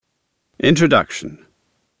Introduction.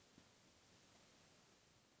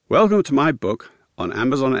 Welcome to my book on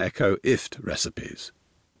Amazon Echo IFT recipes,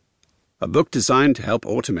 a book designed to help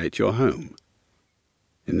automate your home.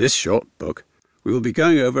 In this short book, we will be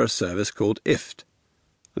going over a service called IFT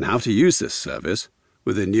and how to use this service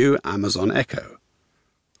with the new Amazon Echo.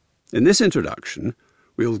 In this introduction,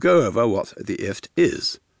 we will go over what the IFT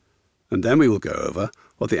is, and then we will go over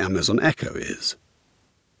what the Amazon Echo is.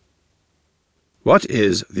 What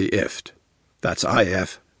is the IFT? That's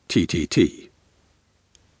IFTTT.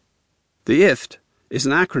 The IFT is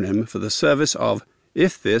an acronym for the service of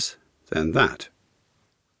if this, then that.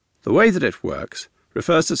 The way that it works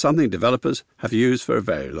refers to something developers have used for a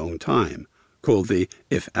very long time, called the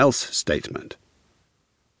if-else statement.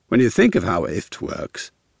 When you think of how IFT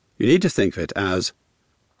works, you need to think of it as,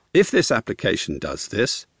 if this application does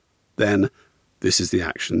this, then this is the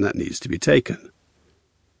action that needs to be taken.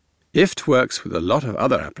 IFT works with a lot of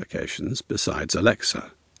other applications besides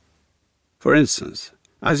Alexa. For instance,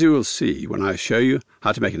 as you will see when I show you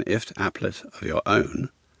how to make an IFT applet of your own,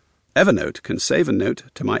 Evernote can save a note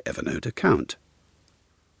to my Evernote account.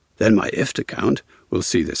 Then my IFT account will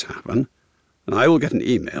see this happen, and I will get an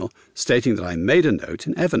email stating that I made a note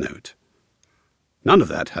in Evernote. None of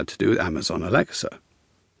that had to do with Amazon Alexa.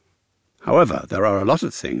 However, there are a lot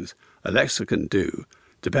of things Alexa can do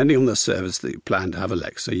depending on the service that you plan to have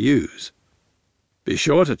Alexa use. Be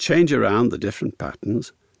sure to change around the different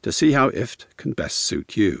patterns to see how IFT can best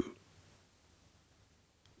suit you.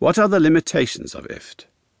 What are the limitations of IFT?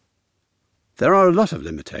 There are a lot of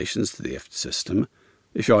limitations to the IFT system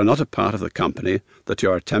if you are not a part of the company that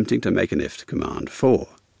you are attempting to make an IFT command for.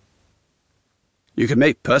 You can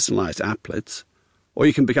make personalized applets, or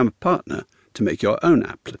you can become a partner to make your own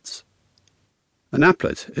applets. An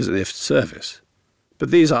applet is an IFT service, but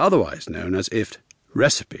these are otherwise known as IFT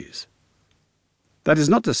recipes. That is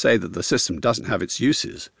not to say that the system doesn't have its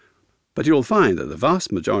uses, but you will find that the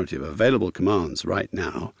vast majority of available commands right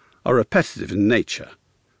now are repetitive in nature,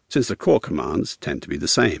 since the core commands tend to be the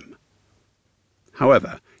same.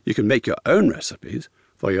 However, you can make your own recipes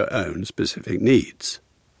for your own specific needs.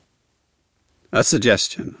 A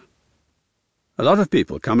suggestion. A lot of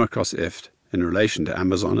people come across IFT in relation to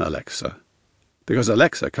Amazon Alexa, because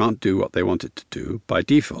Alexa can't do what they want it to do by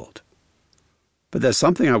default. But there's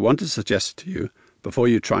something I want to suggest to you before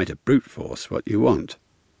you try to brute force what you want.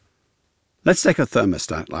 Let's take a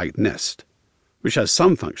thermostat like Nest, which has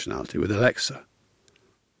some functionality with Alexa.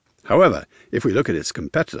 However, if we look at its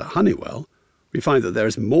competitor Honeywell, we find that there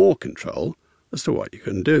is more control as to what you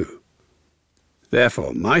can do.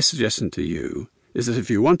 Therefore, my suggestion to you is that if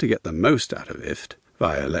you want to get the most out of IFT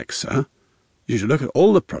via Alexa, you should look at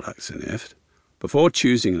all the products in IFT before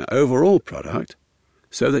choosing an overall product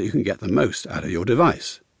so that you can get the most out of your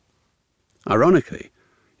device. Ironically,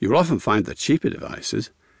 you will often find that cheaper devices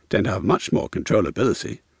tend to have much more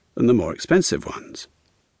controllability than the more expensive ones.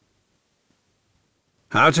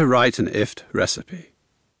 How to write an IFT recipe.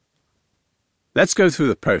 Let's go through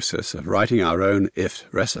the process of writing our own IFT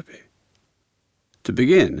recipe. To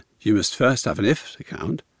begin, you must first have an IFT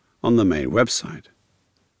account on the main website.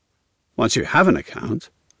 Once you have an account,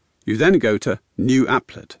 you then go to New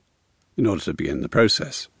Applet in order to begin the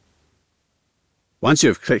process. Once you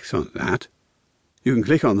have clicked on that, you can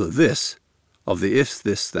click on the this of the if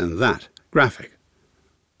this then that graphic.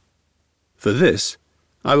 For this,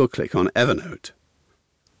 I will click on Evernote.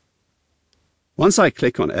 Once I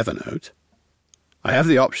click on Evernote, I have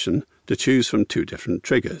the option to choose from two different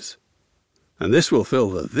triggers, and this will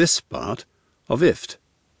fill the this part of IFT,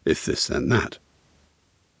 if this then that.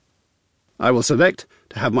 I will select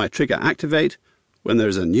to have my trigger activate when there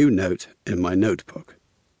is a new note in my notebook.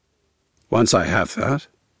 Once I have that,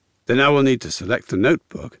 then I will need to select the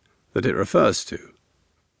notebook that it refers to,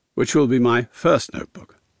 which will be my first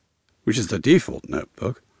notebook, which is the default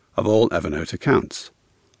notebook of all Evernote accounts.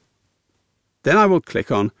 Then I will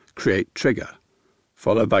click on Create Trigger,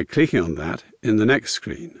 followed by clicking on that in the next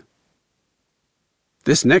screen.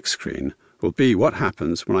 This next screen will be what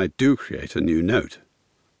happens when I do create a new note.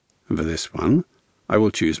 And for this one, I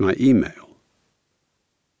will choose my email.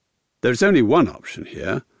 There is only one option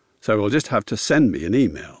here, so I will just have to send me an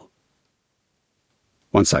email.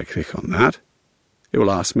 Once I click on that, it will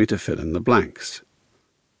ask me to fill in the blanks.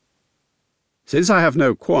 Since I have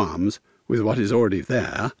no qualms with what is already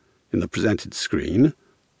there in the presented screen,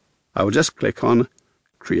 I will just click on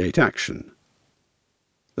Create Action.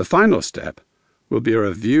 The final step will be a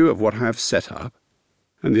review of what I have set up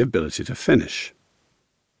and the ability to finish.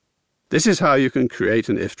 This is how you can create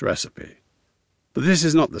an IFT recipe, but this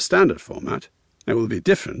is not the standard format and will be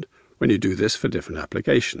different when you do this for different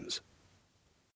applications.